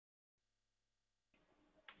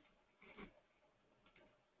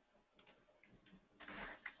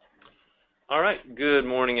All right, good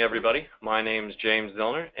morning everybody. My name is James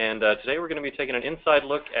Zillner, and today we're going to be taking an inside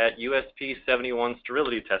look at USP 71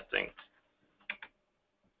 sterility testing.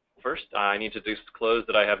 First, I need to disclose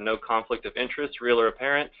that I have no conflict of interest, real or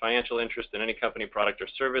apparent, financial interest in any company, product, or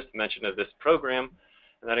service mentioned in this program,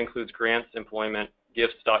 and that includes grants, employment,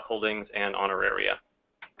 gifts, stock holdings, and honoraria.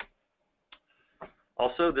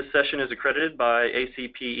 Also, this session is accredited by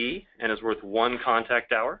ACPE and is worth 1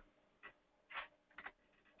 contact hour.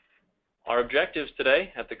 Our objectives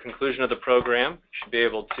today, at the conclusion of the program, should be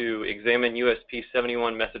able to examine USP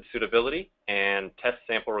 71 method suitability and test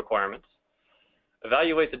sample requirements,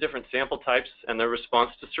 evaluate the different sample types and their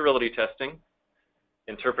response to sterility testing,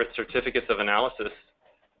 interpret certificates of analysis,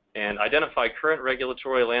 and identify current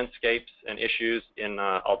regulatory landscapes and issues in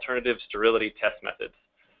alternative sterility test methods.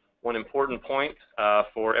 One important point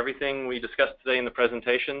for everything we discussed today in the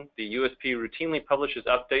presentation, the USP routinely publishes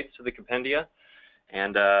updates to the compendia.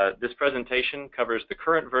 And this presentation covers the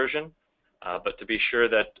current version, but to be sure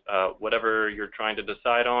that whatever you're trying to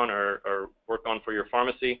decide on or work on for your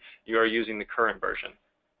pharmacy, you are using the current version.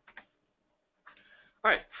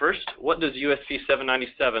 All right, first, what does USP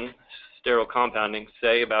 797, sterile compounding,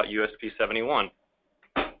 say about USP 71?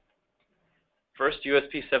 First,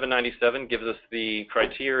 USP 797 gives us the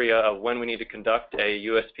criteria of when we need to conduct a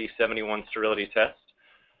USP 71 sterility test.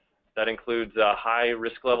 That includes high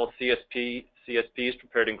risk level CSPs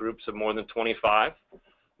prepared in groups of more than 25,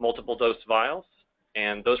 multiple dose vials,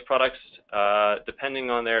 and those products, depending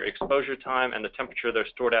on their exposure time and the temperature they're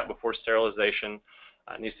stored at before sterilization,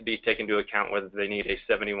 needs to be taken into account whether they need a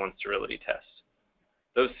 71 sterility test.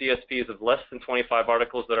 Those CSPs of less than 25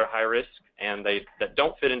 articles that are high risk and that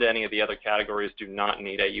don't fit into any of the other categories do not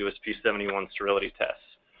need a USP 71 sterility test.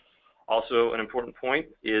 Also, an important point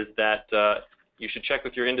is that you should check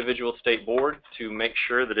with your individual state board to make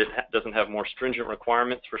sure that it doesn't have more stringent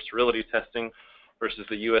requirements for sterility testing versus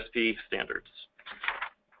the USP standards.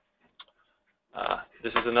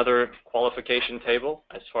 This is another qualification table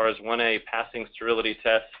as far as when a passing sterility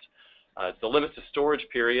test. It's the limit to storage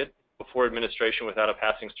period before administration without a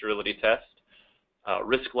passing sterility test.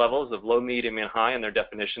 Risk levels of low, medium, and high and their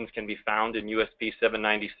definitions can be found in USP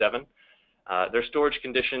 797. Their storage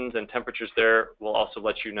conditions and temperatures there will also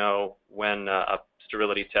let you know when a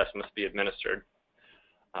sterility test must be administered.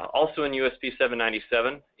 Also in USP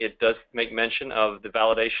 797, it does make mention of the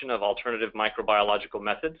validation of alternative microbiological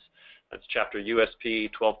methods. That's chapter USP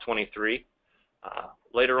 1223.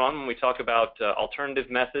 Later on, when we talk about alternative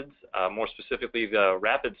methods, more specifically the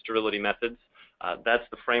rapid sterility methods, that's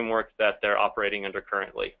the framework that they're operating under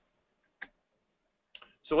currently.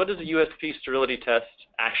 So what does a USP sterility test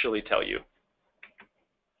actually tell you?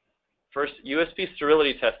 First, USP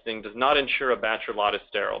sterility testing does not ensure a batch or lot is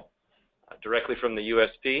sterile. Directly from the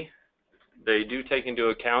USP, they do take into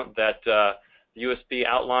account that the USP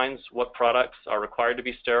outlines what products are required to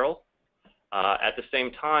be sterile. At the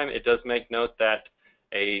same time, it does make note that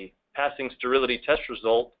a passing sterility test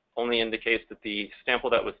result only indicates that the sample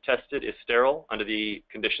that was tested is sterile under the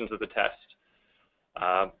conditions of the test.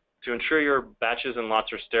 To ensure your batches and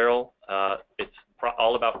lots are sterile, it's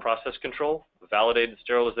all about process control. A validated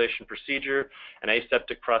sterilization procedure and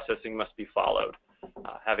aseptic processing must be followed.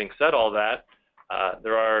 Having said all that,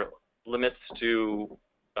 there are limits to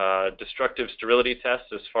destructive sterility tests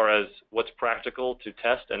as far as what's practical to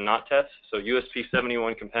test and not test. So USP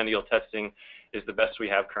 71 compendial testing is the best we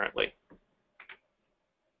have currently.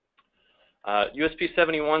 USP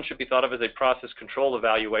 71 should be thought of as a process control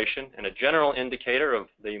evaluation and a general indicator of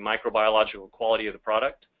the microbiological quality of the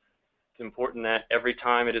product. It's important that every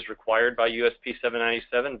time it is required by USP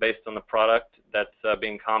 797 based on the product that's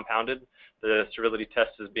being compounded, the sterility test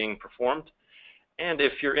is being performed. And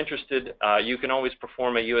if you're interested, you can always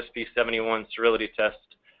perform a USP 71 sterility test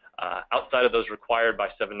outside of those required by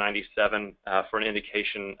 797 for an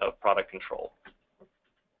indication of product control.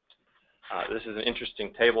 This is an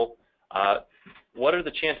interesting table. What are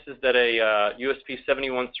the chances that a USP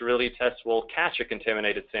 71 sterility test will catch a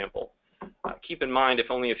contaminated sample? Keep in mind,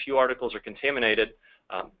 if only a few articles are contaminated,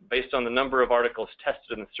 based on the number of articles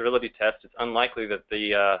tested in the sterility test, it's unlikely that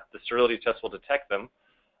the sterility test will detect them,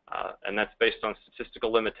 and that's based on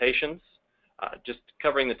statistical limitations. Just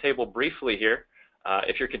covering the table briefly here,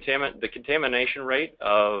 if the contamination rate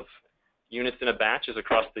of units in a batch is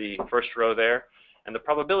across the first row there, and the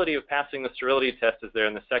probability of passing the sterility test is there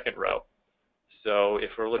in the second row. So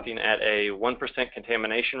if we're looking at a 1%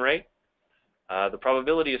 contamination rate, the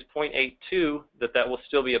probability is 0.82 that will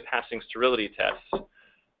still be a passing sterility test.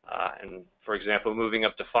 And for example, moving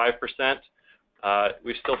up to 5%,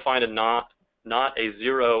 we still find not a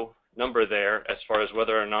zero number there as far as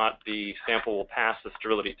whether or not the sample will pass the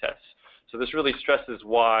sterility test. So this really stresses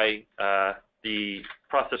why the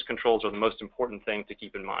process controls are the most important thing to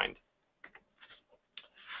keep in mind.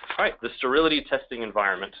 All right, the sterility testing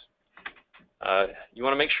environment. You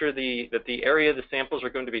want to make sure that the area the samples are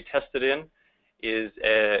going to be tested in is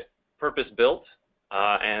purpose-built,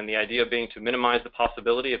 and the idea being to minimize the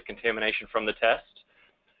possibility of contamination from the test.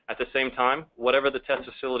 At the same time, whatever the test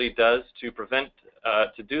facility does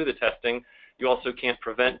to do the testing, you also can't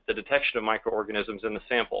prevent the detection of microorganisms in the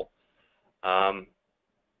sample.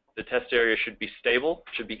 The test area should be stable,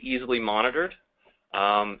 should be easily monitored,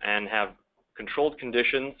 and have controlled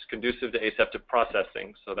conditions conducive to aseptic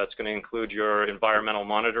processing. So that's going to include your environmental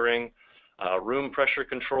monitoring, room pressure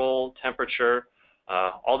control, temperature.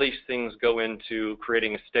 All these things go into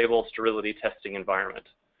creating a stable sterility testing environment.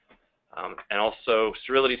 And also,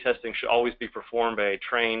 sterility testing should always be performed by a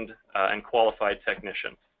trained and qualified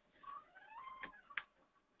technician.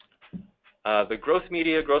 The growth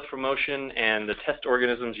media, growth promotion, and the test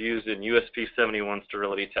organisms used in USP 71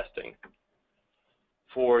 sterility testing.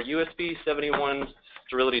 For USP 71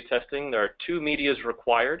 sterility testing, there are two medias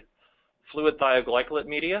required. Fluid thioglycolate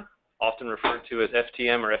media, often referred to as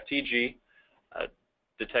FTM or FTG,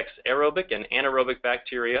 detects aerobic and anaerobic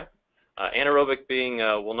bacteria. Anaerobic being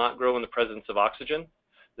will not grow in the presence of oxygen.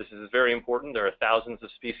 This is very important. There are thousands of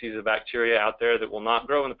species of bacteria out there that will not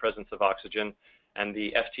grow in the presence of oxygen, and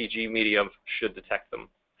the FTG medium should detect them.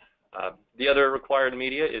 The other required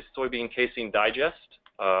media is soybean casein digest,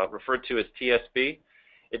 referred to as TSB.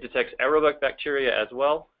 It detects aerobic bacteria as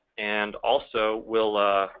well, and also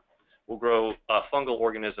will grow fungal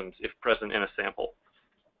organisms if present in a sample.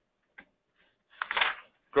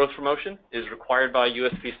 Growth promotion is required by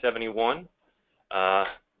USP 71.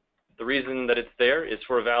 The reason that it's there is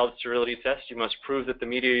for a valid sterility test. You must prove that the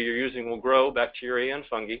media you're using will grow bacteria and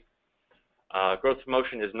fungi. Growth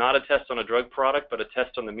promotion is not a test on a drug product, but a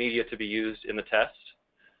test on the media to be used in the test.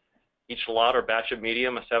 Each lot or batch of media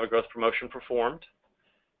must have a growth promotion performed.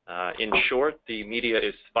 In short, the media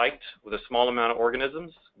is spiked with a small amount of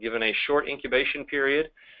organisms, given a short incubation period,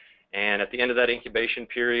 and at the end of that incubation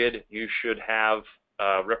period, you should have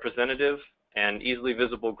representative and easily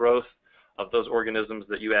visible growth of those organisms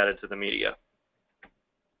that you added to the media.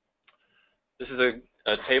 This is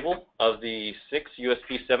a table of the 6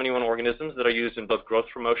 USP 71 organisms that are used in both growth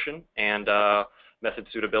promotion and method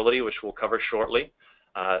suitability, which we'll cover shortly.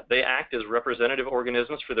 They act as representative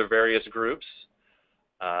organisms for their various groups.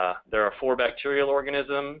 There are 4 bacterial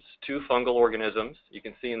organisms, 2 fungal organisms. You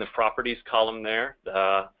can see in the properties column there,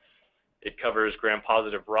 it covers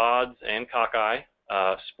gram-positive rods and cocci.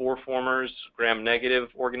 Spore formers, gram-negative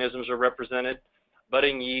organisms are represented.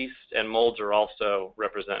 Budding yeast and molds are also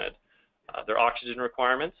represented. Their oxygen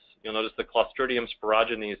requirements, you'll notice the Clostridium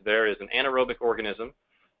sporogenes there is an anaerobic organism,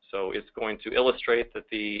 so it's going to illustrate that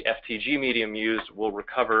the FTG medium used will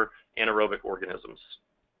recover anaerobic organisms.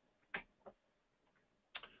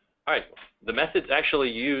 All right, the methods actually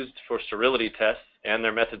used for sterility tests and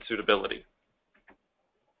their method suitability.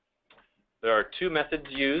 There are 2 methods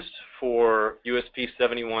used for USP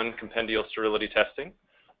 71 compendial sterility testing.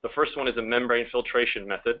 The first one is a membrane filtration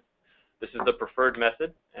method. This is the preferred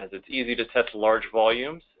method, as it's easy to test large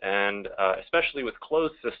volumes, and especially with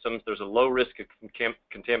closed systems, there's a low risk of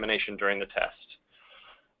contamination during the test.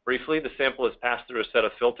 Briefly, the sample is passed through a set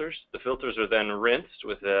of filters. The filters are then rinsed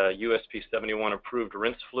with a USP 71 approved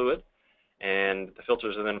rinse fluid, and the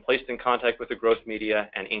filters are then placed in contact with the growth media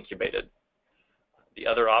and incubated. The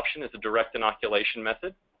other option is a direct inoculation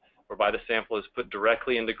method, whereby the sample is put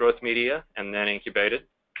directly into growth media and then incubated.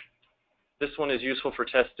 This one is useful for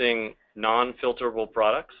testing non-filterable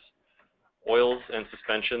products. Oils and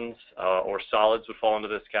suspensions or solids would fall into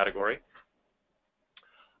this category.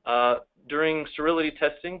 During sterility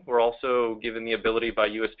testing, we're also given the ability by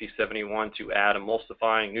USP 71 to add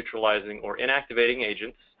emulsifying, neutralizing, or inactivating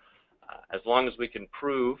agents, as long as we can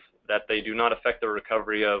prove that they do not affect the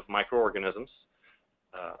recovery of microorganisms.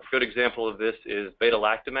 A good example of this is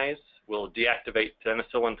beta-lactamase will deactivate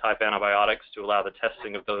penicillin-type antibiotics to allow the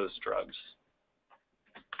testing of those drugs.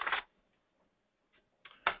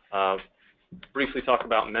 Briefly talk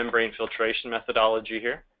about membrane filtration methodology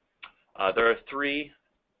here. There are 3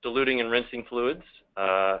 diluting and rinsing fluids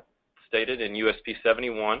stated in USP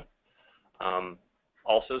 71.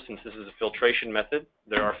 Also, since this is a filtration method,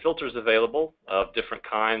 there are filters available of different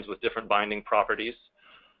kinds with different binding properties.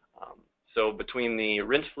 So between the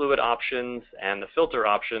rinse fluid options and the filter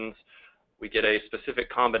options, we get a specific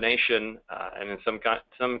combination, and in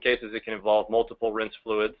some cases it can involve multiple rinse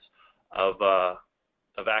fluids of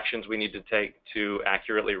actions we need to take to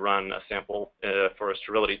accurately run a sample for a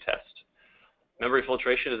sterility test. Membrane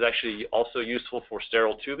filtration is actually also useful for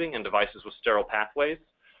sterile tubing and devices with sterile pathways.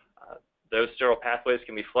 Those sterile pathways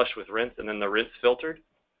can be flushed with rinse and then the rinse filtered.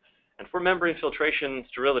 And for membrane filtration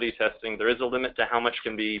sterility testing, there is a limit to how much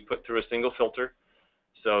can be put through a single filter.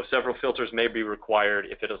 So several filters may be required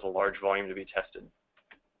if it is a large volume to be tested.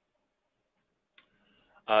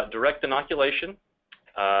 Direct inoculation.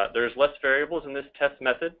 There's less variables in this test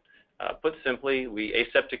method. Put simply, we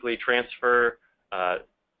aseptically transfer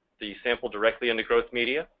the sample directly into growth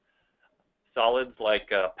media. Solids like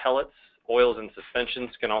pellets, oils, and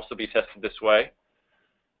suspensions can also be tested this way.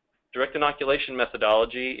 Direct inoculation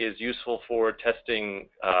methodology is useful for testing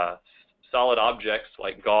solid objects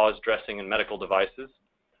like gauze, dressing, and medical devices.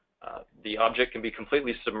 The object can be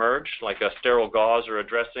completely submerged, like a sterile gauze or a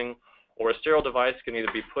dressing, or a sterile device can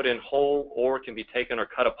either be put in whole or can be taken or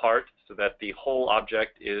cut apart so that the whole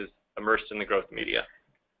object is immersed in the growth media.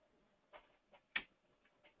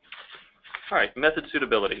 All right, method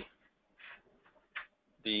suitability.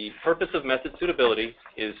 The purpose of method suitability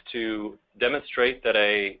is to demonstrate that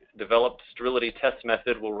a developed sterility test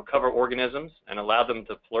method will recover organisms and allow them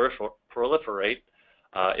to proliferate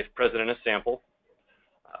if present in a sample.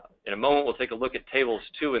 In a moment, we'll take a look at tables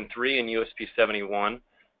 2 and 3 in USP 71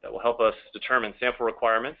 that will help us determine sample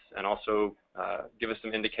requirements and also give us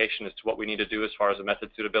some indication as to what we need to do as far as a method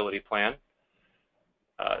suitability plan.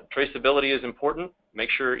 Traceability is important.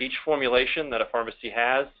 Make sure each formulation that a pharmacy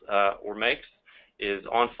has or makes is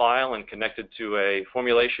on file and connected to a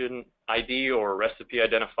formulation ID or recipe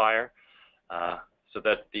identifier so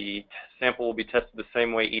that the sample will be tested the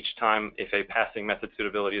same way each time if a passing method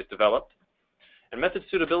suitability is developed. And method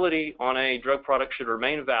suitability on a drug product should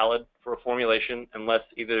remain valid for a formulation unless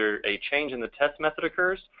either a change in the test method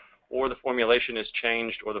occurs or the formulation is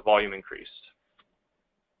changed or the volume increased.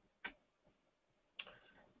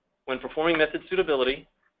 When performing method suitability,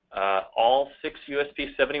 all 6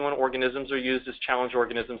 USP 71 organisms are used as challenge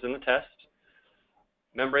organisms in the test.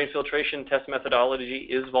 Membrane filtration test methodology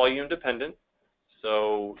is volume dependent,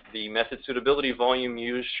 so the method suitability volume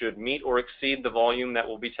used should meet or exceed the volume that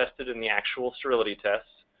will be tested in the actual sterility test.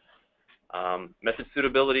 Method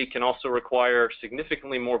suitability can also require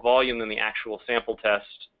significantly more volume than the actual sample test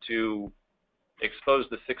to expose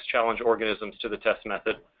the 6 challenge organisms to the test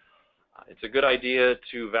method. It's a good idea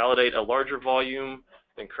to validate a larger volume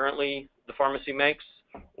than currently the pharmacy makes,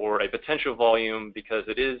 or a potential volume, because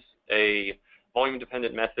it is a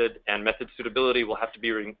volume-dependent method, and method suitability will have to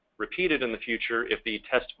be repeated in the future if the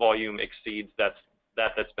test volume exceeds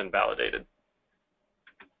that's been validated.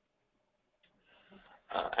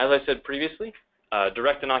 As I said previously,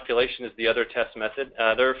 direct inoculation is the other test method.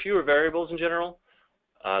 There are fewer variables in general.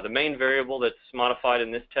 The main variable that's modified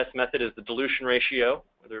in this test method is the dilution ratio,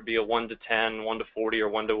 whether it be a 1 to 10, 1 to 40, or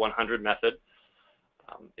 1 to 100 method.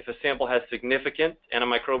 If a sample has significant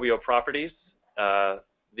antimicrobial properties,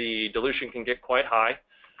 the dilution can get quite high.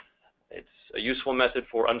 It's a useful method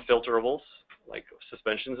for unfilterables, like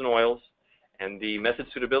suspensions and oils, and the method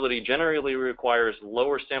suitability generally requires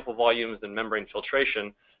lower sample volumes than membrane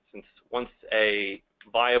filtration, since once a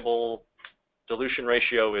viable dilution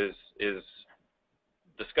ratio is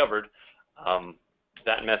discovered,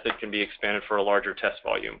 that method can be expanded for a larger test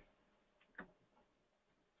volume.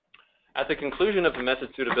 At the conclusion of the method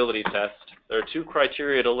suitability test, there are 2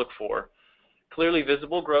 criteria to look for: clearly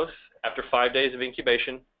visible growth after 5 days of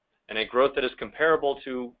incubation, and a growth that is comparable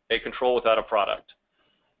to a control without a product.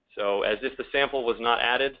 So as if the sample was not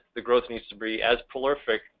added, the growth needs to be as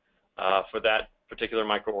prolific for that particular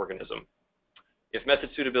microorganism. If method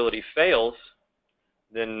suitability fails,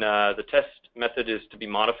 then the test method is to be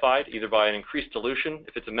modified, either by an increased dilution,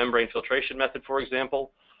 if it's a membrane filtration method, for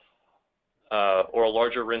example, or a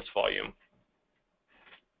larger rinse volume.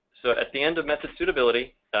 So at the end of method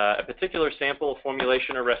suitability, a particular sample,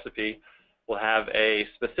 formulation, or recipe will have a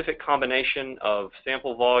specific combination of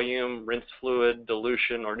sample volume, rinse fluid,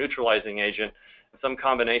 dilution, or neutralizing agent, some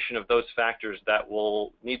combination of those factors that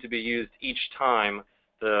will need to be used each time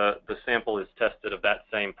the sample is tested of that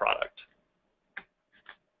same product.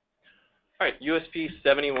 All right, USP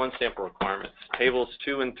 71 sample requirements, tables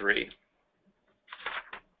 2 and 3.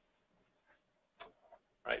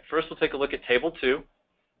 All right, first we'll take a look at table 2.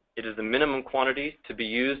 It is the minimum quantity to be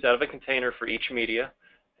used out of a container for each media.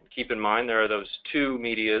 And keep in mind there are those 2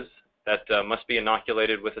 medias that must be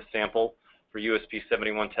inoculated with a sample for USP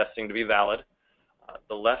 71 testing to be valid.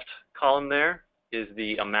 The left column there is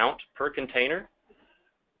the amount per container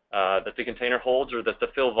that the container holds, or that the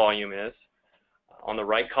fill volume is. On the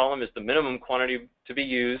right column is the minimum quantity to be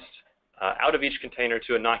used out of each container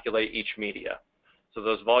to inoculate each media. So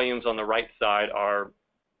those volumes on the right side are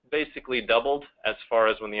basically doubled as far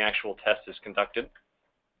as when the actual test is conducted.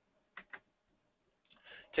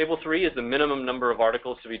 Table 3 is the minimum number of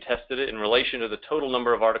articles to be tested in relation to the total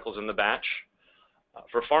number of articles in the batch.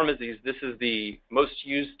 For pharmacies, this is the most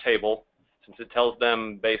used table since it tells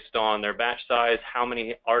them based on their batch size how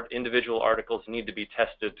many individual articles need to be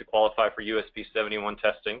tested to qualify for USP 71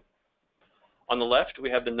 testing. On the left, we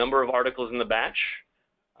have the number of articles in the batch,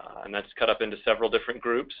 and that's cut up into several different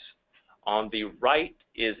groups. On the right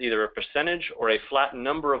is either a percentage or a flat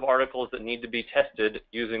number of articles that need to be tested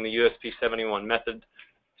using the USP 71 method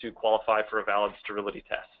to qualify for a valid sterility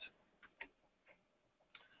test.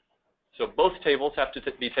 So both tables have to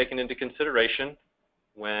be taken into consideration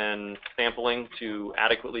when sampling to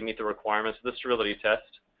adequately meet the requirements of the sterility test.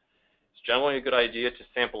 It's generally a good idea to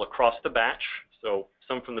sample across the batch, so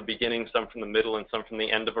some from the beginning, some from the middle, and some from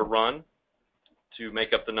the end of a run to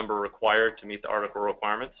make up the number required to meet the article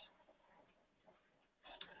requirements.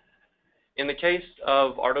 In the case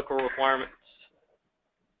of article requirements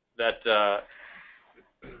that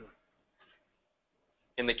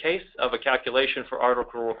in the case of a calculation for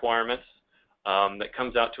article requirements that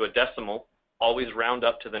comes out to a decimal, always round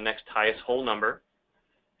up to the next highest whole number.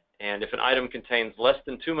 And if an item contains less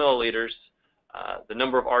than 2 milliliters, the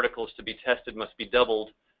number of articles to be tested must be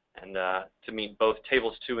doubled and to meet both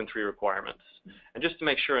tables 2 and 3 requirements. And just to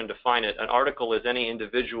make sure and define it, an article is any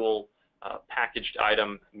individual packaged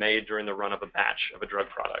item made during the run of a batch of a drug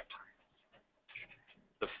product.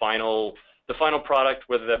 The final product,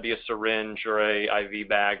 whether that be a syringe or a IV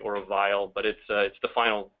bag or a vial, but it's the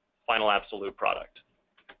final absolute product.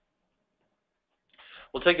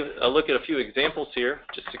 We'll take a look at a few examples here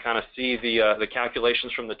just to kind of see the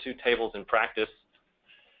calculations from the two tables in practice.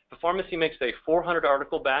 The pharmacy makes a 400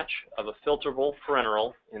 article batch of a filterable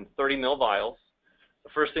parenteral in 30 ml vials. The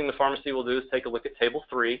first thing the pharmacy will do is take a look at table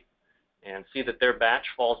 3 and see that their batch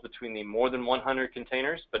falls between the more than 100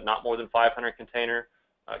 containers but not more than 500 container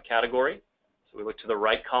category. So we look to the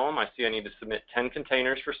right column. I see I need to submit 10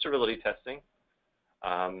 containers for sterility testing.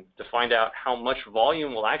 To find out how much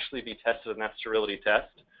volume will actually be tested in that sterility test,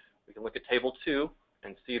 we can look at table 2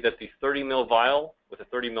 and see that the 30 ml vial with a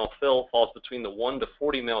 30 ml fill falls between the 1 to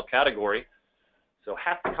 40 ml category. So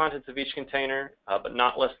half the contents of each container, but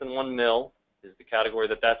not less than 1 ml is the category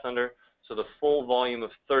that that's under. So the full volume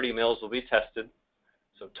of 30 ml will be tested.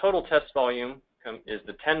 So total test volume is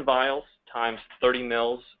the 10 vials times 30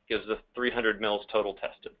 ml gives us 300 ml total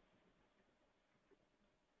tested.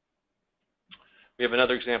 We have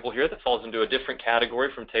another example here that falls into a different category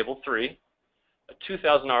from table 3, a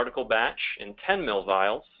 2,000 article batch in 10 ml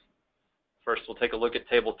vials. First, we'll take a look at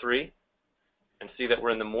table 3 and see that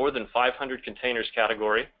we're in the more than 500 containers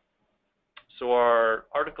category. So our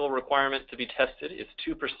article requirement to be tested is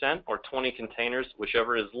 2% or 20 containers,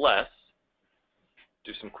 whichever is less.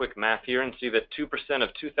 Do some quick math here and see that 2% of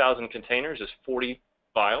 2,000 containers is 40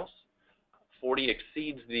 vials. 40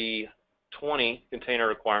 exceeds the 20 container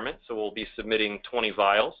requirement, so we'll be submitting 20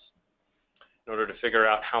 vials. In order to figure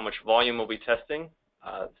out how much volume we'll be testing,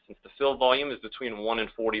 since the fill volume is between 1 and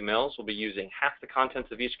 40 ml, we'll be using half the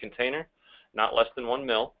contents of each container, not less than 1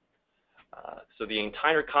 ml. So the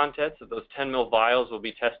entire contents of those 10 ml vials will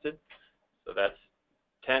be tested. So that's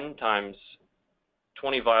 10 times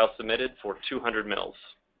 20 vials submitted for 200 ml.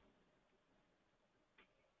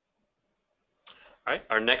 All right,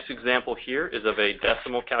 our next example here is of a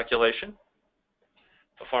decimal calculation.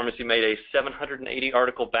 The pharmacy made a 780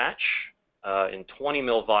 article batch in 20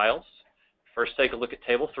 ml vials. First, take a look at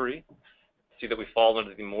table 3. See that we fall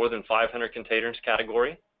into the more than 500 containers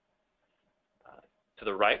category. To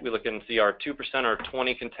the right, we look and see our 2% or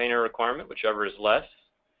 20 container requirement, whichever is less.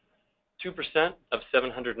 2% of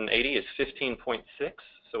 780 is 15.6,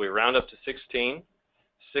 so we round up to 16.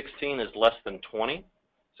 16 is less than 20.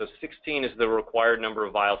 So 16 is the required number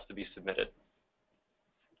of vials to be submitted.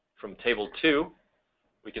 From table 2,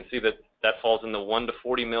 we can see that that falls in the 1 to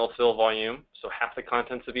 40 ml fill volume. So half the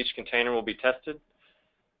contents of each container will be tested.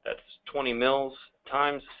 That's 20 ml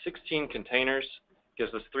times 16 containers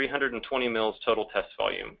gives us 320 ml total test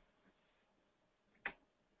volume.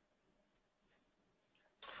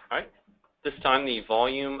 All right. This time the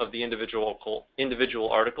volume of the individual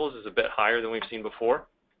articles is a bit higher than we've seen before.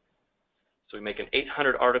 So we make an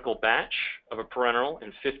 800 article batch of a parenteral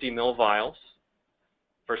in 50 ml vials.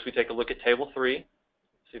 First, we take a look at table 3.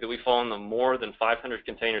 See that we fall in the more than 500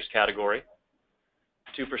 containers category.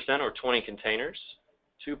 2% or 20 containers.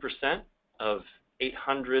 2% of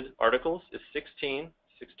 800 articles is 16.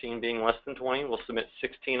 16 being less than 20. We'll submit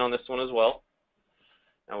 16 on this one as well.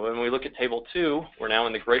 Now, when we look at table 2, we're now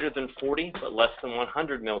in the greater than 40 but less than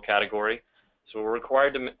 100 ml category. So we're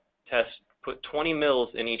required to test put 20 mils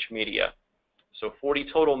in each media. So 40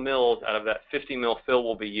 total mils out of that 50 mil fill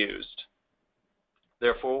will be used.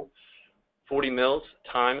 Therefore, 40 mils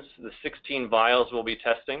times the 16 vials we'll be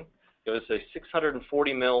testing gives a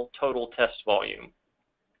 640 mil total test volume.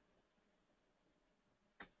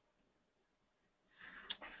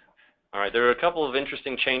 All right, there are a couple of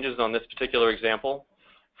interesting changes on this particular example.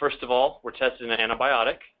 First of all, we're testing an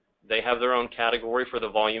antibiotic. They have their own category for the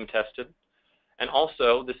volume tested. And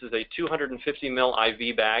also, this is a 250 mil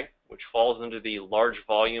IV bag, which falls into the large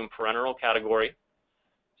volume parenteral category.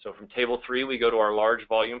 So from table 3, we go to our large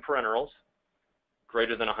volume parenterals.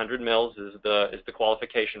 Greater than 100 mils is the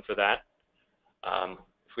qualification for that.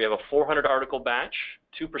 If we have a 400 article batch,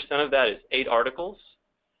 2% of that is 8 articles.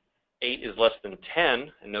 8 is less than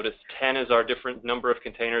 10, and notice 10 is our different number of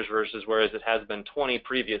containers versus whereas it has been 20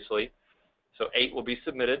 previously. So 8 will be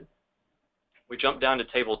submitted. We jump down to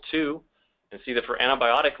table 2 and see that for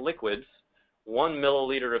antibiotic liquids, 1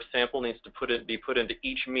 milliliter of sample needs to be put into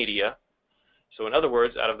each media. So in other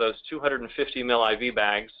words, out of those 250 mil IV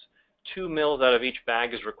bags, 2 mils out of each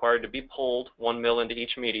bag is required to be pulled, 1 mil into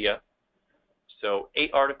each media. So 8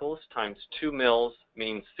 articles times 2 mils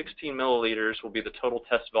means 16 milliliters will be the total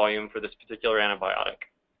test volume for this particular antibiotic.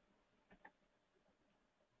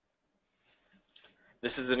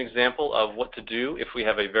 This is an example of what to do if we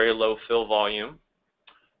have a very low fill volume.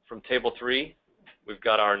 From table 3, we've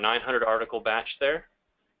got our 900 article batch there.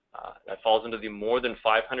 That falls into the more than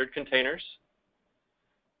 500 containers.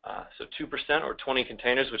 So 2% or 20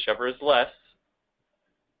 containers, whichever is less.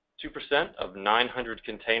 2% of 900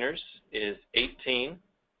 containers is 18.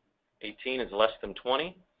 18 is less than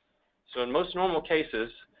 20. So in most normal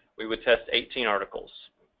cases, we would test 18 articles.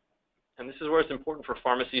 And this is where it's important for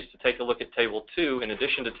pharmacies to take a look at table 2 in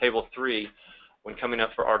addition to table 3 when coming up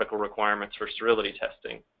for article requirements for sterility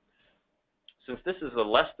testing. Since this is a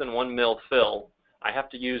less than 1 mil fill, I have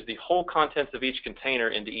to use the whole contents of each container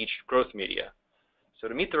into each growth media. So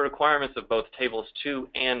to meet the requirements of both tables 2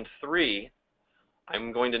 and 3,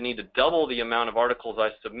 I'm going to need to double the amount of articles I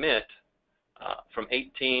submit from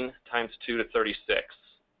 18 times 2 to 36.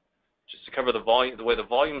 Just to cover the volume, the way the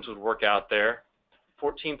volumes would work out there,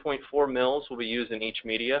 14.4 mils will be used in each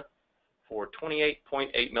media for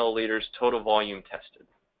 28.8 milliliters total volume tested.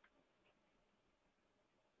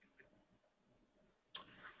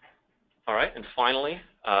 All right, and finally,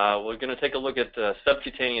 we're going to take a look at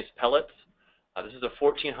subcutaneous pellets. This is a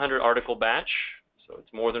 1,400 article batch, so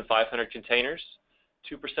it's more than 500 containers.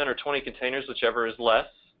 2% or 20 containers, whichever is less.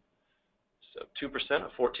 So 2%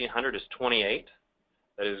 of 1,400 is 28.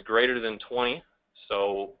 That is greater than 20,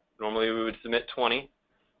 so normally we would submit 20.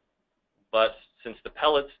 But since the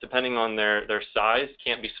pellets, depending on their size,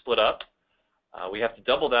 can't be split up, we have to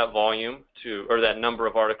double that volume or that number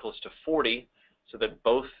of articles to 40 so that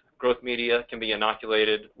both growth media can be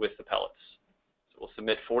inoculated with the pellets. So we'll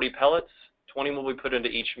submit 40 pellets, 20 will be put into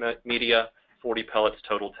each media, 40 pellets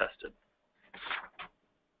total tested.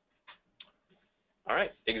 All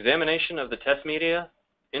right, examination of the test media,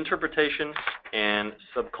 interpretation, and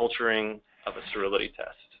subculturing of a sterility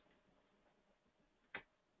test.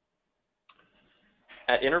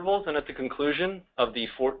 At intervals and at the conclusion of the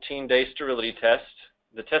 14-day sterility test,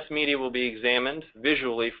 the test media will be examined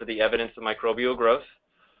visually for the evidence of microbial growth.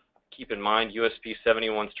 Keep in mind, USP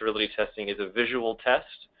 71 sterility testing is a visual test,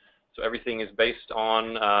 so everything is based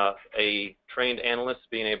on a trained analyst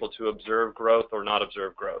being able to observe growth or not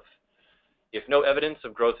observe growth. If no evidence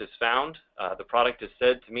of growth is found, the product is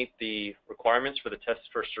said to meet the requirements for the test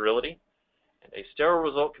for sterility, and a sterile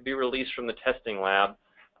result could be released from the testing lab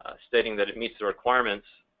stating that it meets the requirements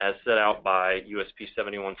as set out by USP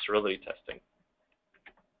 71 sterility testing.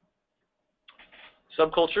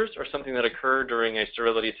 Subcultures are something that occur during a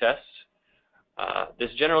sterility test. This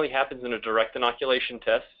generally happens in a direct inoculation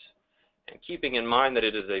test, and keeping in mind that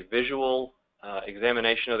it is a visual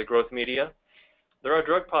examination of the growth media, there are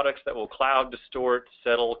drug products that will cloud, distort,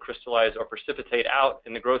 settle, crystallize, or precipitate out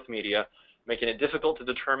in the growth media, making it difficult to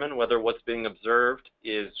determine whether what's being observed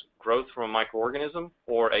is growth from a microorganism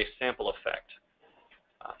or a sample effect.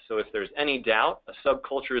 So if there's any doubt, a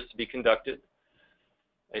subculture is to be conducted.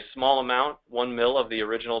 A small amount, 1 mil of the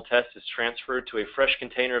original test, is transferred to a fresh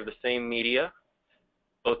container of the same media.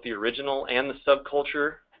 Both the original and the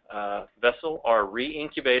subculture vessel are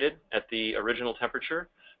re-incubated at the original temperature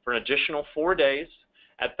for an additional 4 days.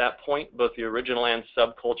 At that point, both the original and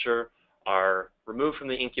subculture are removed from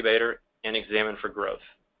the incubator and examined for growth.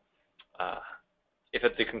 If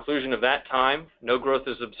at the conclusion of that time no growth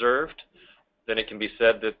is observed, then it can be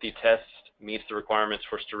said that the test meets the requirements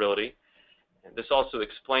for sterility. And this also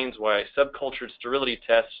explains why a subcultured sterility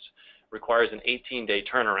test requires an 18-day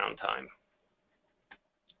turnaround time.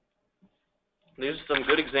 these are some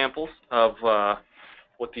good examples of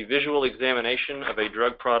what the visual examination of a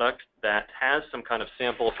drug product that has some kind of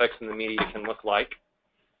sample effects in the media can look like.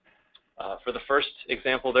 For the first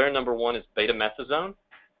example there, number 1 is betamethasone.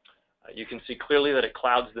 You can see clearly that it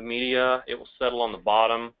clouds the media. It will settle on the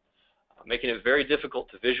bottom, making it very difficult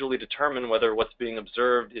to visually determine whether what's being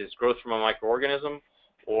observed is growth from a microorganism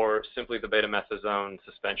or simply the betamethasone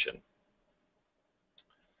suspension.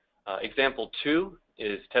 Example 2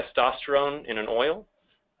 is testosterone in an oil.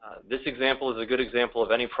 This example is a good example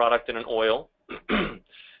of any product in an oil.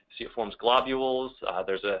 See, it forms globules.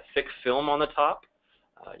 There's a thick film on the top.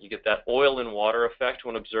 You get that oil and water effect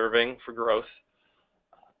when observing for growth.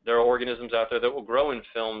 There are organisms out there that will grow in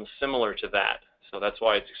films similar to that. So that's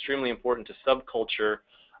why it's extremely important to subculture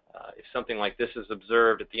if something like this is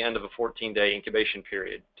observed at the end of a 14-day incubation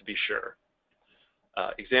period, to be sure.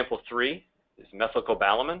 Example 3 is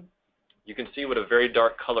methylcobalamin. You can see with a very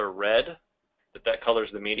dark color red that colors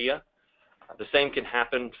the media. The same can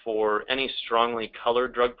happen for any strongly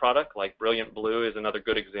colored drug product, like brilliant blue is another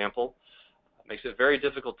good example. It makes it very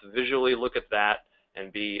difficult to visually look at that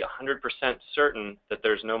and be 100% certain that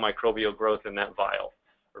there's no microbial growth in that vial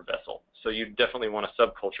or vessel. So you definitely want to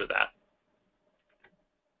subculture that.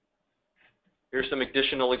 Here's some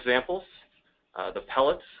additional examples. The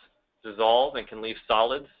pellets dissolve and can leave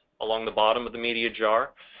solids along the bottom of the media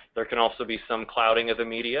jar. There can also be some clouding of the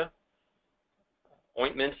media.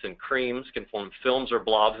 Ointments and creams can form films or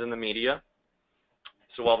blobs in the media.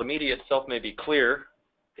 So while the media itself may be clear,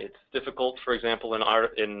 it's difficult, for example,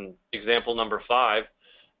 in example number 5,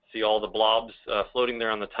 see all the blobs floating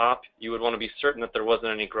there on the top. You would want to be certain that there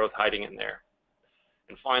wasn't any growth hiding in there.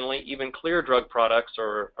 And finally, even clear drug products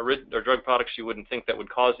or drug products you wouldn't think that would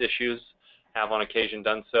cause issues have on occasion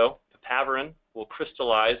done so. Papaverin will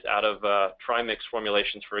crystallize out of trimix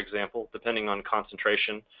formulations, for example, depending on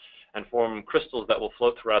concentration, and form crystals that will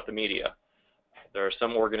float throughout the media. There are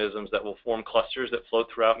some organisms that will form clusters that float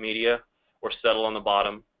throughout media or settle on the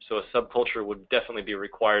bottom, so a subculture would definitely be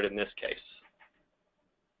required in this case.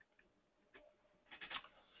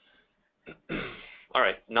 All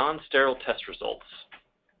right, non-sterile test results.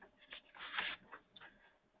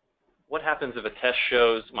 What happens if a test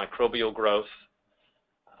shows microbial growth?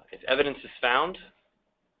 If evidence is found,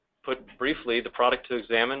 put briefly, the product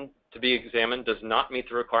to be examined does not meet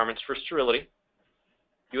the requirements for sterility.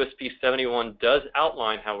 USP 71 does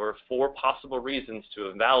outline, however, 4 possible reasons to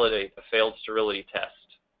invalidate a failed sterility test.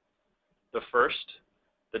 The first,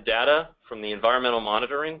 the data from the environmental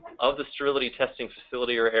monitoring of the sterility testing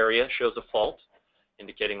facility or area shows a fault,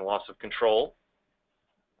 indicating loss of control.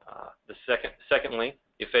 Secondly,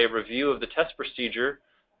 if a review of the test procedure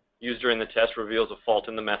used during the test reveals a fault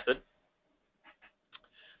in the method.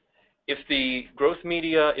 If the growth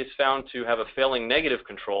media is found to have a failing negative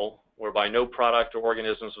control, whereby no product or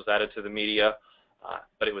organisms was added to the media,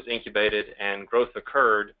 but it was incubated and growth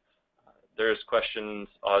occurred, there's questions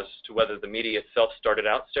as to whether the media itself started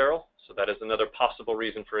out sterile, so that is another possible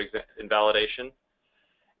reason for invalidation.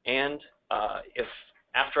 And if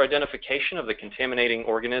after identification of the contaminating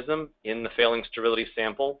organism in the failing sterility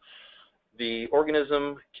sample, the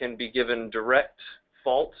organism can be given direct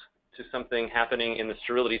fault to something happening in the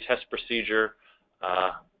sterility test procedure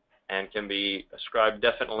and can be ascribed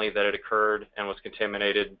definitely that it occurred and was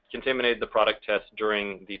contaminated the product test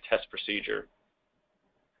during the test procedure.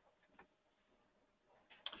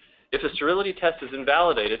 If a sterility test is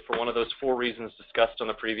invalidated for one of those 4 reasons discussed on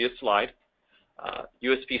the previous slide,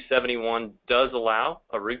 USP 71 does allow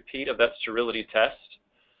a repeat of that sterility test.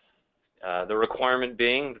 The requirement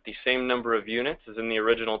being that the same number of units as in the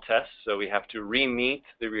original test, so we have to re-meet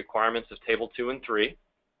the requirements of Table 2 and 3.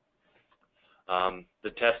 The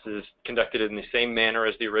test is conducted in the same manner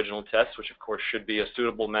as the original test, which of course should be a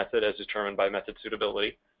suitable method as determined by method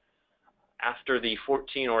suitability. After the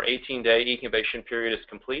 14 or 18-day incubation period is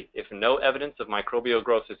complete, if no evidence of microbial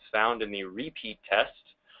growth is found in the repeat test,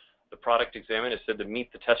 the product examined is said to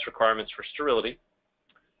meet the test requirements for sterility.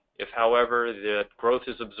 If, however, the growth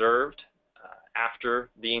is observed after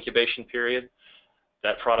the incubation period,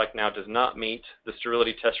 that product now does not meet the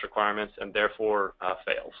sterility test requirements and therefore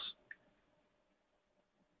fails.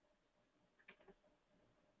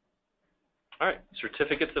 All right,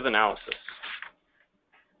 certificates of analysis.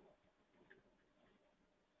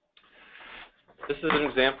 This is an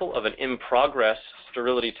example of an in-progress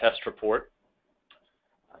sterility test report.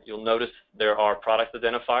 You'll notice there are product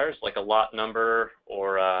identifiers like a lot number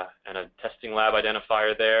or and a testing lab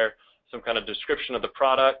identifier there, some kind of description of the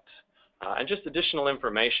product, and just additional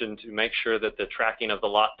information to make sure that the tracking of the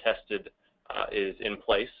lot tested is in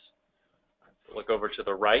place. Look over to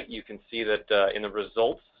the right, you can see that in the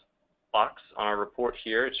results box on our report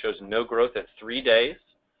here. It shows no growth at 3 days.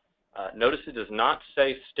 Notice it does not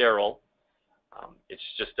say sterile. It's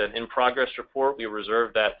just an in-progress report. We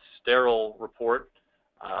reserve that sterile report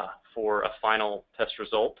for a final test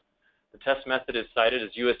result. The test method is cited as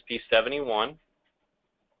USP 71.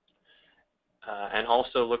 And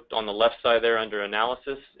also looked on the left side there under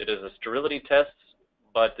analysis. It is a sterility test,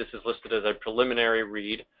 but this is listed as a preliminary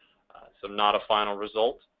read, so not a final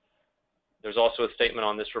result. There's also a statement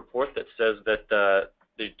on this report that says that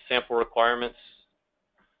the sample requirements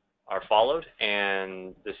are followed,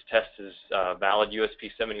 and this test is a valid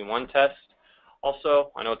USP 71 test.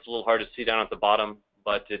 Also, I know it's a little hard to see down at the bottom,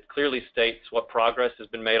 but it clearly states what progress has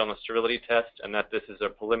been made on the sterility test and that this is a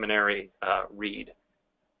preliminary read.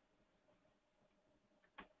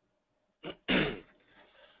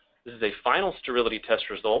 This is a final sterility test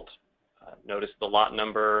result. Notice the lot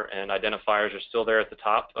number and identifiers are still there at the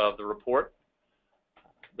top of the report.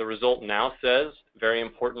 The result now says, very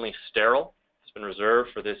importantly, sterile. It's been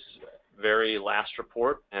reserved for this very last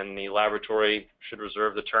report, and the laboratory should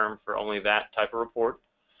reserve the term for only that type of report.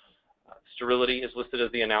 Sterility is listed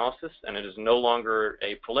as the analysis, and it is no longer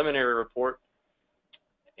a preliminary report.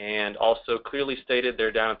 And also clearly stated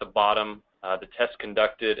there down at the bottom, the test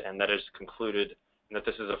conducted and that is concluded, and that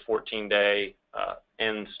this is a 14-day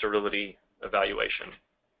end sterility evaluation.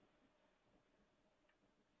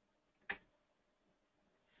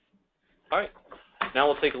 All right, now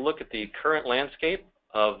we'll take a look at the current landscape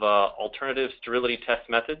of alternative sterility test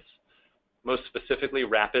methods, most specifically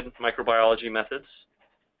rapid microbiology methods.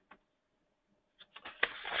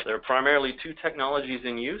 There are primarily two technologies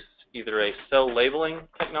in use, either a cell labeling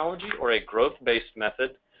technology or a growth-based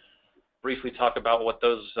method. Briefly talk about what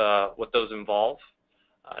those involve.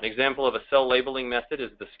 An example of a cell labeling method is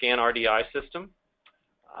the scan RDI system.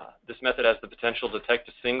 This method has the potential to detect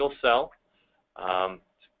a single cell,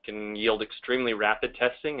 can yield extremely rapid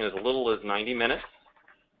testing in as little as 90 minutes.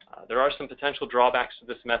 There are some potential drawbacks to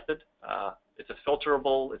this method.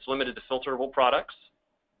 It's limited to filterable products.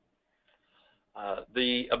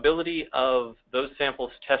 The ability of those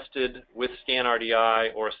samples tested with scan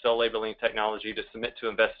RDI or a cell labeling technology to submit to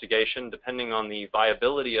investigation, depending on the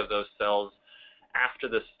viability of those cells after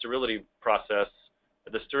the sterility process,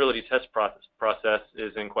 the sterility test process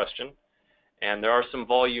is in question. And there are some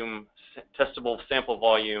testable sample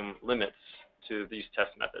volume limits to these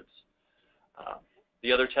test methods.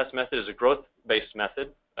 The other test method is a growth-based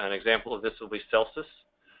method. An example of this will be Celsus.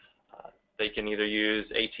 They can either use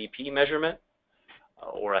ATP measurement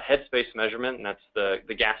or a headspace measurement, and that's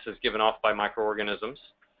the gases given off by microorganisms.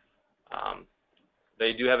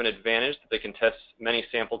 They do have an advantage that they can test many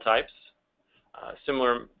sample types.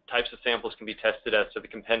 Similar types of samples can be tested as to the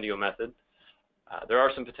compendial method. There are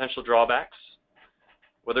some potential drawbacks.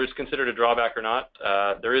 Whether it's considered a drawback or not,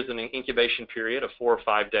 there is an incubation period of 4 or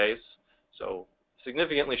 5 days, so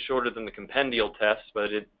significantly shorter than the compendial test,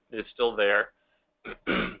 but it is still there.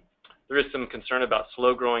 There is some concern about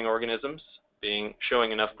slow-growing organisms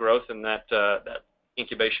showing enough growth in that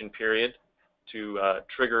incubation period to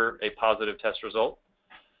trigger a positive test result.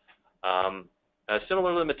 A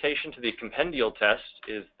similar limitation to the compendial test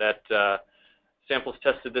is that samples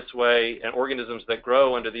tested this way and organisms that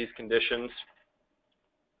grow under these conditions,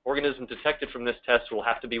 organisms detected from this test will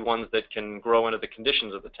have to be ones that can grow under the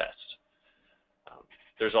conditions of the test.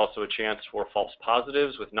 There's also a chance for false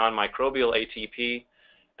positives with non-microbial ATP,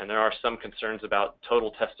 and there are some concerns about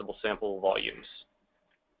total testable sample volumes.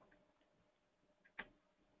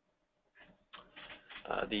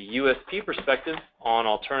 The USP perspective on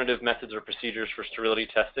alternative methods or procedures for sterility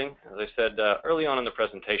testing. As I said early on in the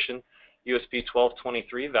presentation, USP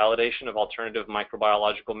 1223, validation of alternative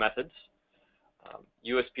microbiological methods.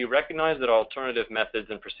 USP recognized that alternative methods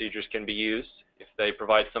and procedures can be used if they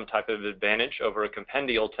provide some type of advantage over a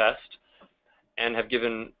compendial test and have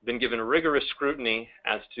been given rigorous scrutiny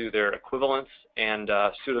as to their equivalence and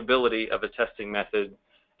suitability of a testing method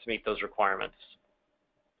to meet those requirements.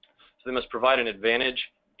 So they must provide an advantage,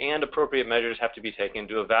 and appropriate measures have to be taken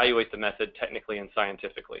to evaluate the method technically and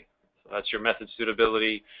scientifically. So that's your method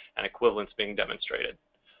suitability and equivalence being demonstrated.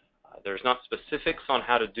 There's not specifics on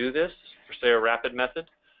how to do this for, say, a rapid method,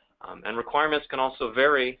 and requirements can also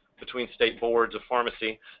vary between state boards of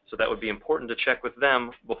pharmacy, so that would be important to check with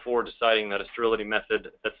them before deciding that a sterility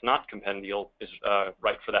method that's not compendial is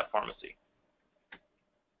right for that pharmacy.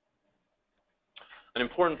 An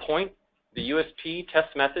important point, the USP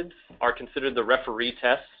test methods are considered the referee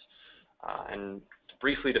tests, and to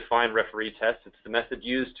briefly define referee tests, it's the method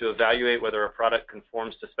used to evaluate whether a product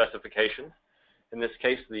conforms to specifications. In this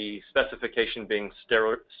case, the specification being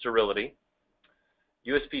sterility.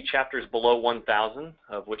 USP chapters below 1,000,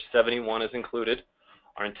 of which 71 is included,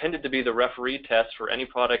 are intended to be the referee test for any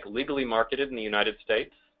product legally marketed in the United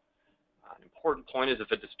States. An important point is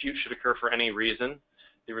if a dispute should occur for any reason,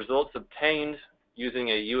 the results obtained using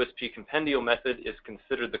a USP compendial method is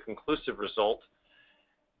considered the conclusive result,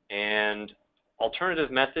 and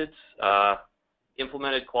alternative methods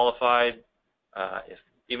implemented, qualified,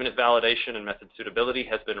 even if validation and method suitability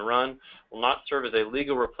has been run, will not serve as a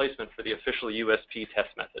legal replacement for the official USP test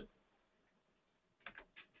method.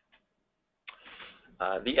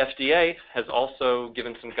 The FDA has also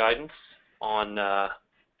given some guidance on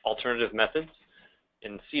alternative methods.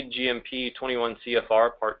 In CGMP 21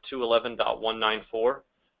 CFR Part 211.194,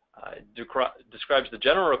 describes the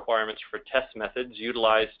general requirements for test methods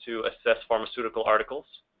utilized to assess pharmaceutical articles.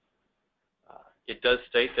 It does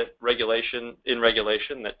state that in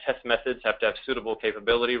regulation that test methods have to have suitable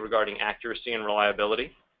capability regarding accuracy and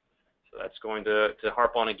reliability. So that's going to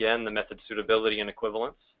harp on again the method suitability and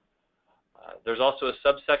equivalence. There's also a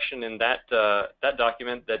subsection in that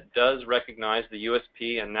document that does recognize the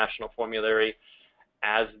USP and national formulary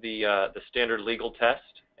as the standard legal test,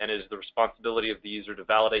 and is the responsibility of the user to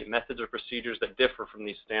validate methods or procedures that differ from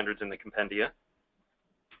these standards in the compendia.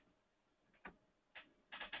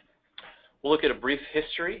 We'll look at a brief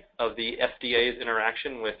history of the FDA's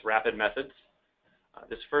interaction with rapid methods.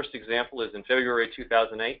 This first example is in February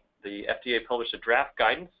 2008. The FDA published a draft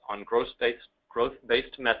guidance on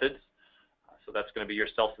growth-based methods. So that's going to be your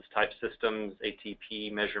Celsus type systems,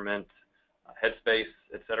 ATP measurement, headspace,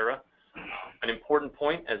 etc. An important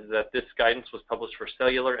point is that this guidance was published for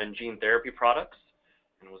cellular and gene therapy products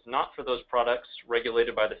and was not for those products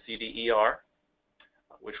regulated by the CDER,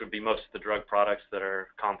 which would be most of the drug products that are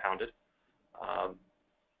compounded.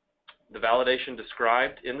 The validation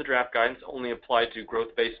described in the draft guidance only applied to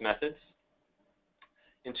growth-based methods.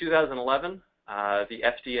 In 2011, the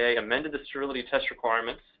FDA amended the sterility test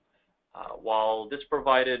requirements. While this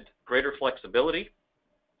provided greater flexibility,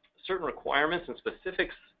 certain requirements and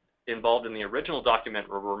specifics involved in the original document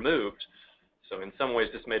were removed. So in some ways,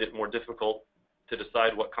 this made it more difficult to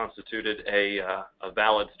decide what constituted a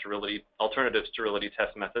valid alternative sterility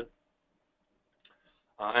test method.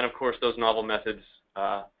 And of course, those novel methods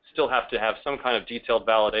still have to have some kind of detailed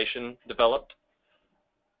validation developed.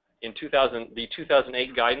 In the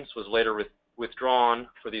 2008 guidance was later withdrawn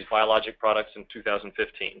for these biologic products in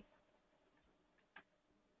 2015.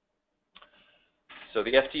 So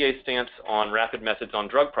the FDA stance on rapid methods on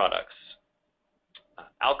drug products.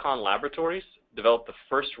 Alcon Laboratories developed the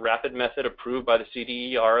first rapid method approved by the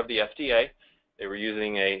CDER of the FDA. They were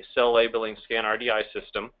using a cell labeling scan RDI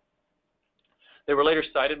system. They were later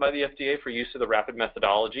cited by the FDA for use of the rapid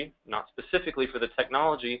methodology, not specifically for the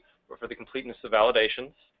technology, but for the completeness of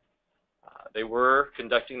validations. They were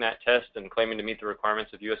conducting that test and claiming to meet the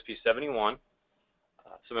requirements of USP 71.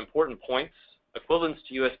 Some important points. Equivalence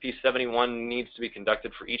to USP 71 needs to be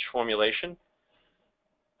conducted for each formulation.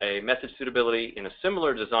 A method suitability in a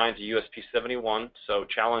similar design to USP 71, so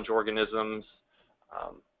challenge organisms,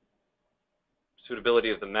 suitability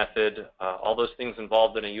of the method, all those things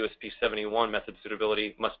involved in a USP 71 method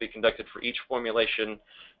suitability must be conducted for each formulation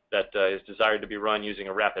that is desired to be run using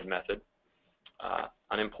a rapid method.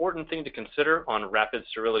 An important thing to consider on rapid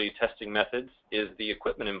sterility testing methods is the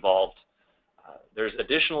equipment involved. There's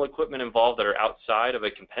additional equipment involved that are outside of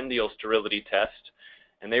a compendial sterility test,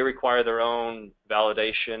 and they require their own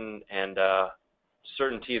validation and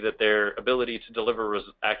certainty that their ability to deliver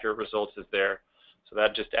accurate results is there. So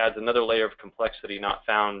that just adds another layer of complexity not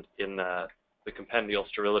found in the compendial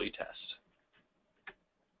sterility test.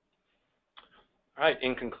 All right,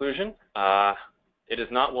 in conclusion, it is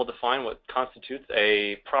not well defined what constitutes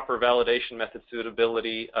a proper validation method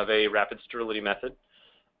suitability of a rapid sterility method.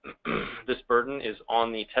 This burden is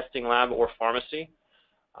on the testing lab or pharmacy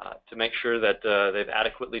to make sure that they've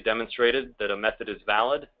adequately demonstrated that a method is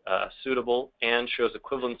valid, suitable, and shows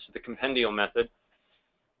equivalence to the compendial method.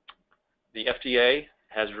 The FDA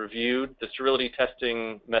has reviewed the sterility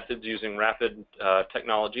testing methods using rapid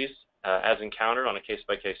technologies as encountered on a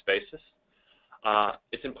case-by-case basis.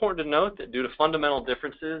 It's important to note that due to fundamental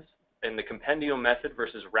differences in the compendial method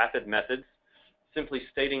versus rapid methods, simply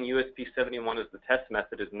stating USP 71 as the test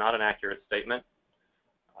method is not an accurate statement.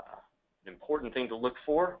 An important thing to look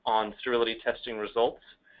for on sterility testing results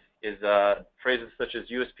is phrases such as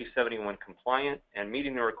USP 71 compliant and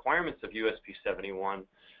meeting the requirements of USP 71,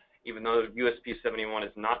 even though USP 71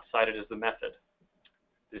 is not cited as the method.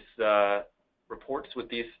 This reports with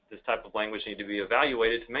this type of language need to be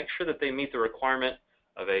evaluated to make sure that they meet the requirement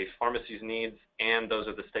of a pharmacy's needs and those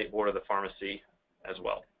of the State Board of the Pharmacy as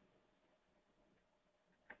well.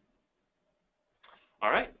 All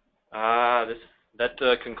right.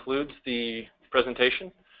 That concludes the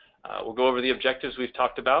presentation. We'll go over the objectives we've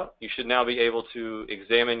talked about. You should now be able to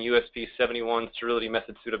examine USP 71 sterility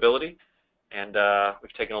method suitability, and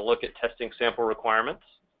we've taken a look at testing sample requirements.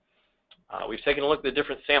 We've taken a look at the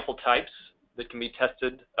different sample types that can be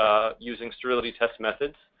tested using sterility test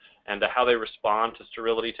methods and how they respond to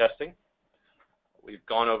sterility testing. We've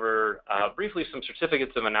gone over briefly some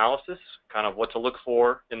certificates of analysis, kind of what to look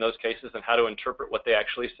for in those cases and how to interpret what they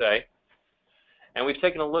actually say. And we've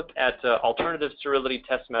taken a look at alternative sterility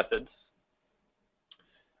test methods.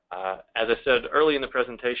 As I said early in the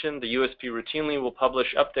presentation, the USP routinely will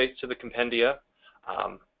publish updates to the compendia.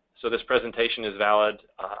 So this presentation is valid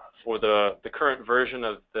for the current version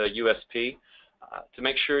of the USP. To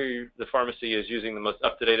make sure the pharmacy is using the most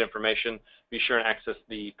up-to-date information, be sure and access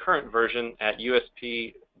the current version at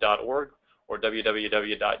usp.org or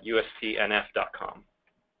www.uspnf.com.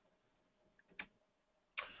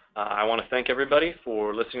 I want to thank everybody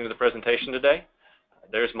for listening to the presentation today.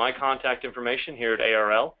 There's my contact information here at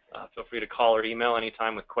ARL. Feel free to call or email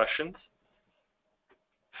anytime with questions.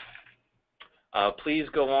 Please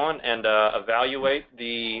go on and evaluate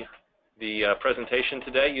the presentation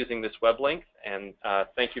today using this web link, and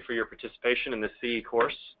thank you for your participation in the CE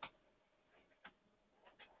course.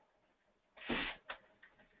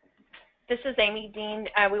 This is Amy Dean.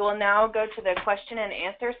 We will now go to the question and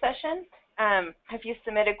answer session. If you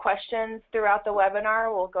submitted questions throughout the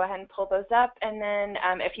webinar, we'll go ahead and pull those up, and then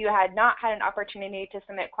if you had not had an opportunity to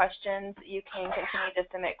submit questions, you can continue to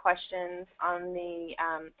submit questions on the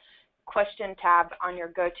question tab on your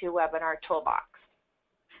GoToWebinar toolbox.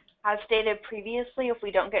 As stated previously, if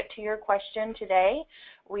we don't get to your question today,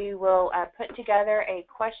 we will put together a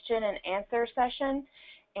question and answer session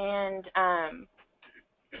and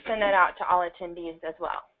send that out to all attendees as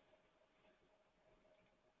well.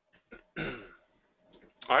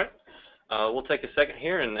 All right. We'll take a second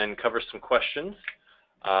here and cover some questions.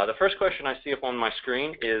 The first question I see up on my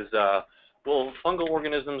screen is, will fungal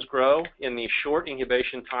organisms grow in the short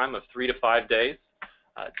incubation time of 3 to 5 days?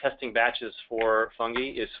 Testing batches for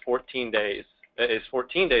fungi is 14 days. Is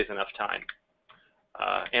 14 days enough time?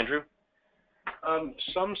 Andrew?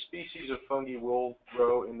 Some species of fungi will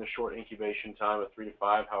grow in the short incubation time of 3 to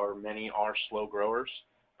 5. However, many are slow growers,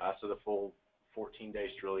 so the full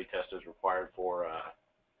 14-day sterility test is required for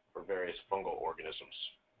various fungal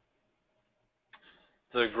organisms.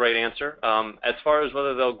 That's a great answer. As far as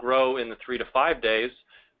whether they'll grow in the 3 to 5 days,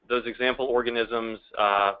 those example organisms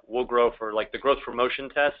will grow for, like the growth promotion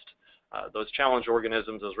test. Those challenge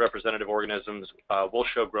organisms, those representative organisms, will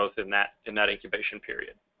show growth in that incubation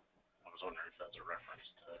period. I was wondering if that's a reference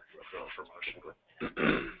to growth promotion.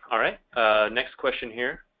 All right. Next question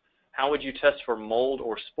here. How would you test for mold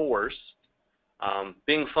or spores?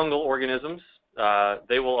 Being fungal organisms,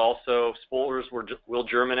 they will also, spores will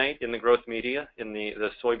germinate in the growth media, in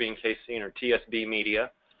the soybean casein or TSB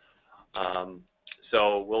media.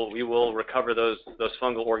 So we will recover those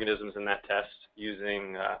fungal organisms in that test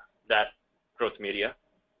using that growth media.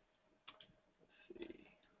 Let's see.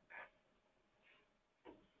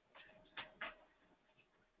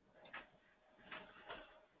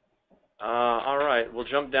 All right, we'll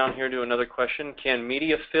jump down here to another question. Can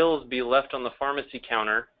media fills be left on the pharmacy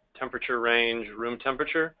counter, temperature range, room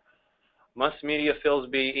temperature? Must media fills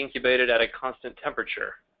be incubated at a constant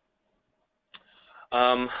temperature?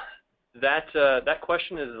 That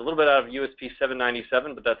question is a little bit out of USP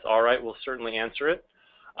 797, but that's all right. We'll certainly answer it.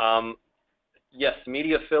 Yes,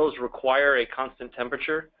 media fills require a constant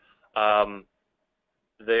temperature.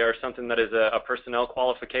 They are something that is a personnel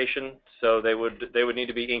qualification, so they would need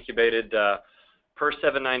to be incubated per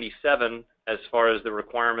 797 as far as the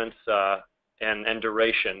requirements and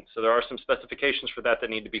duration. So there are some specifications for that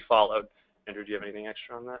need to be followed. Andrew, do you have anything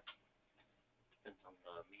extra on that? Depends on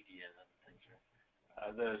the media and things.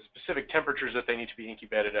 The specific temperatures that they need to be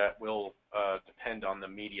incubated at will depend on the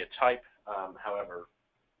media type. However,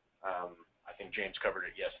 I think James covered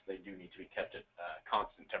it. Yes, they do need to be kept at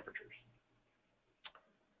constant temperatures.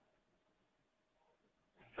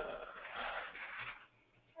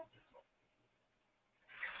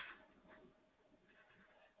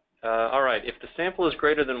 All right, if the sample is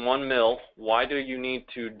greater than 1 ml, why do you need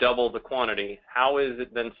to double the quantity? How is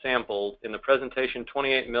it then sampled? In the presentation,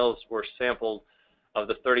 28 ml were sampled of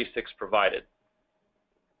the 36 provided.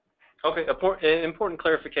 Okay, important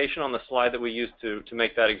clarification on the slide that we used to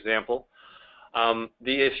make that example.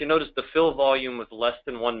 If you notice, the fill volume was less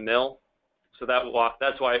than 1 ml, so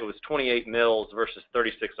that's why it was 28 ml versus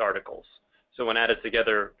 36 articles. So when added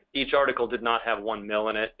together, each article did not have 1 ml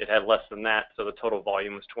in it. It had less than that, so the total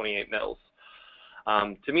volume was 28 ml.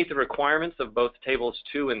 To meet the requirements of both tables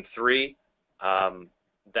 2 and 3,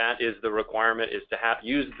 that is the requirement, is to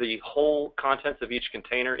use the whole contents of each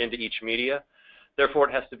container into each media. Therefore,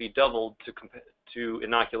 it has to be doubled to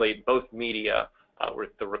inoculate both media with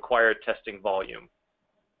the required testing volume.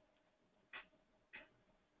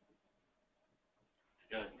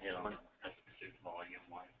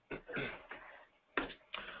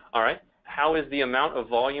 All right. How is the amount of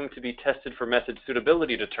volume to be tested for method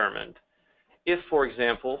suitability determined? If, for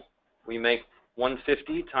example, we make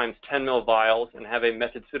 150 times 10 mil vials and have a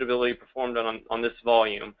method suitability performed on this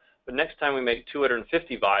volume, but next time we make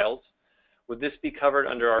 250 vials, would this be covered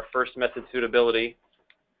under our first method suitability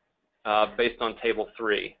based on table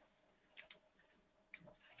 3?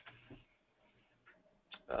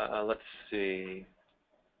 Let's see.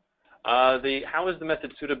 How is the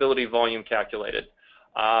method suitability volume calculated?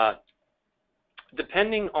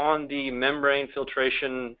 Depending on the membrane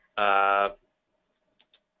filtration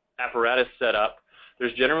apparatus setup,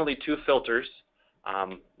 there's generally 2 filters.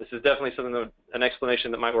 This is definitely an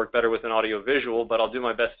explanation that might work better with an audio-visual, but I'll do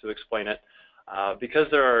my best to explain it. Because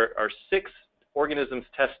there are 6 organisms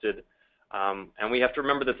tested, and we have to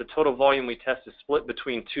remember that the total volume we test is split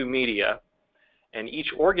between 2 media, and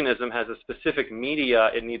each organism has a specific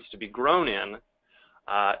media it needs to be grown in,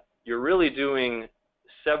 you're really doing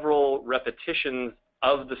several repetitions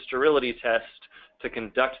of the sterility test to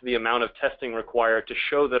conduct the amount of testing required to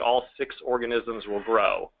show that all 6 organisms will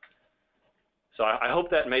grow. So I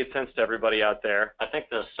hope that made sense to everybody out there. I think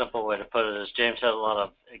the simple way to put it is James had a lot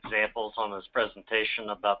of examples on his presentation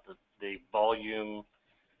about the volume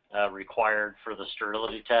required for the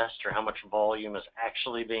sterility test, or how much volume is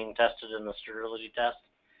actually being tested in the sterility test.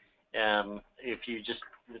 If you just,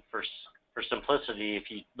 for simplicity, if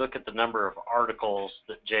you look at the number of articles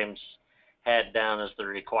that James had down as the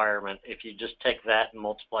requirement, if you just take that and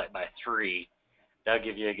multiply it by 3, that'll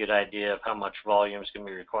give you a good idea of how much volume is going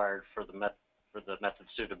to be required for the method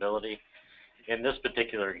suitability. In this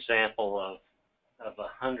particular example of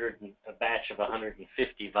a batch of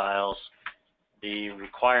 150 vials, the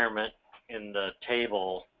requirement in the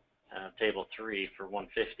table 3 for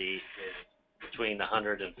 150 is between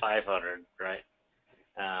 100 and 500, right?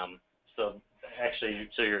 So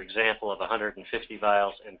your example of 150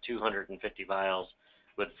 vials and 250 vials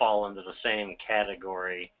would fall into the same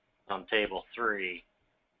category on table 3.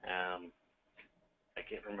 I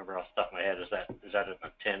can't remember off the top of my head. Is that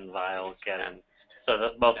a 10 vial category?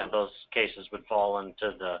 So both of those cases would fall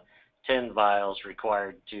into the 10 vials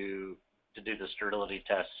required to do the sterility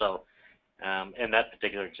test. So in that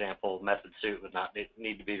particular example, method suit would not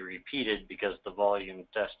need to be repeated because the volume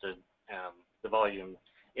tested, the volume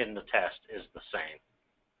in the test is the same.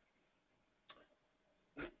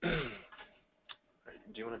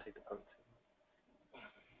 Do you want to take the potency?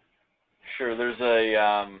 Sure.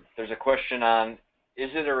 There's a question on, is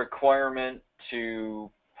it a requirement to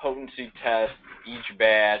potency test each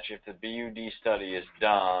batch if the BUD study is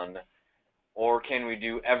done, or can we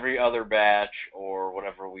do every other batch or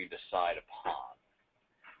whatever we decide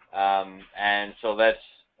upon? And so that's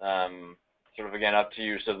sort of, again, up to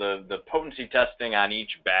you. So the potency testing on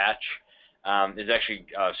each batch is actually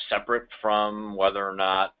separate from whether or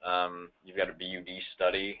not you've got a BUD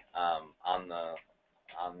study on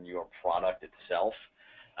your product itself.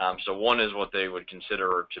 So one is what they would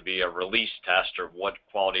consider to be a release test, or what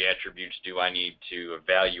quality attributes do I need to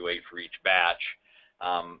evaluate for each batch,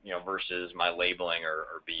 versus my labeling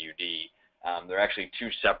or BUD. They're actually 2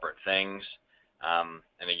 separate things.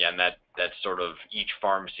 And again, that's sort of each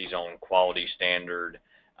pharmacy's own quality standard,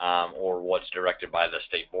 or what's directed by the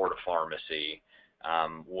State Board of Pharmacy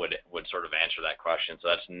would sort of answer that question.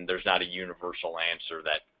 So there's not a universal answer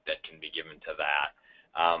that can be given to that.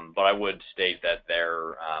 But I would state that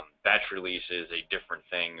their batch release is a different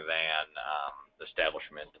thing than the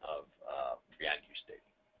establishment of beyond use date.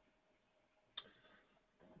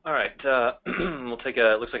 All right, we'll take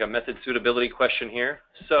looks like a method suitability question here.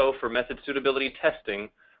 So for method suitability testing,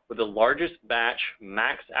 would the largest batch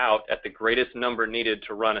max out at the greatest number needed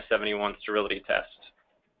to run a 71 sterility test?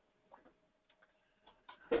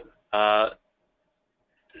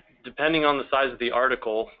 Depending on the size of the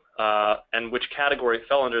article and which category it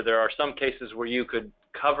fell under, there are some cases where you could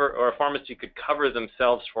cover, or a pharmacy could cover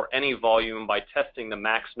themselves for any volume by testing the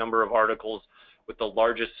max number of articles with the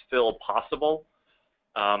largest fill possible.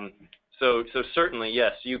 So certainly,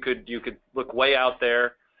 yes, you could look way out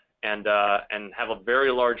there and have a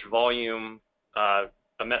very large volume, a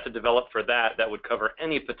method developed for that would cover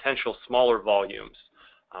any potential smaller volumes,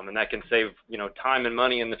 and that can save time and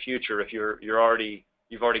money in the future if you've already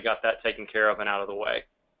got that taken care of and out of the way.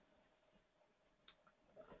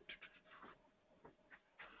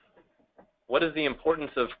 What is the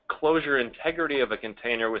importance of closure integrity of a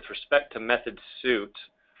container with respect to method suit?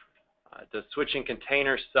 Does switching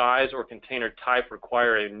container size or container type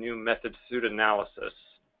require a new method suit analysis?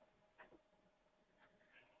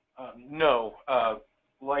 No.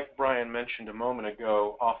 Like Brian mentioned a moment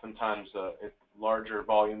ago, oftentimes larger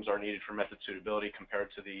volumes are needed for method suitability compared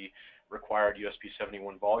to the required USP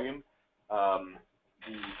 71 volume. The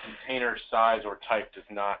container size or type does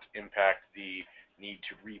not impact the need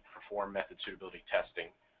to re-perform method suitability testing.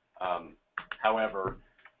 However,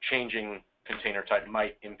 changing container type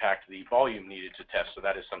might impact the volume needed to test, so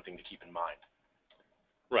that is something to keep in mind.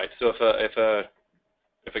 Right. So if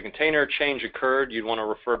a container change occurred, you'd want to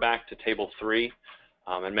refer back to Table 3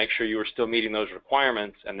 and make sure you were still meeting those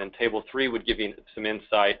requirements, and then Table 3 would give you some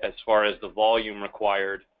insight as far as the volume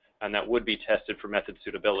required, and that would be tested for method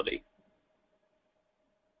suitability.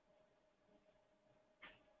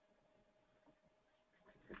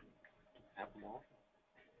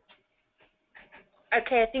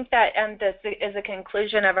 Okay, I think that this is a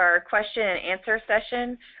conclusion of our question and answer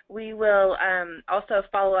session. We will also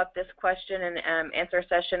follow up this question and answer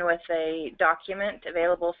session with a document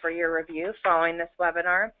available for your review following this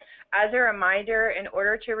webinar. As a reminder, in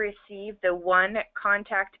order to receive the 1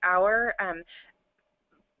 contact hour,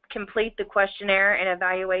 complete the questionnaire and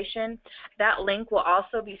evaluation, that link will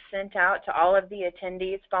also be sent out to all of the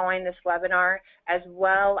attendees following this webinar, as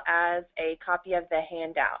well as a copy of the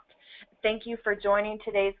handout. Thank you for joining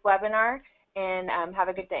today's webinar, and have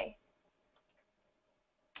a good day.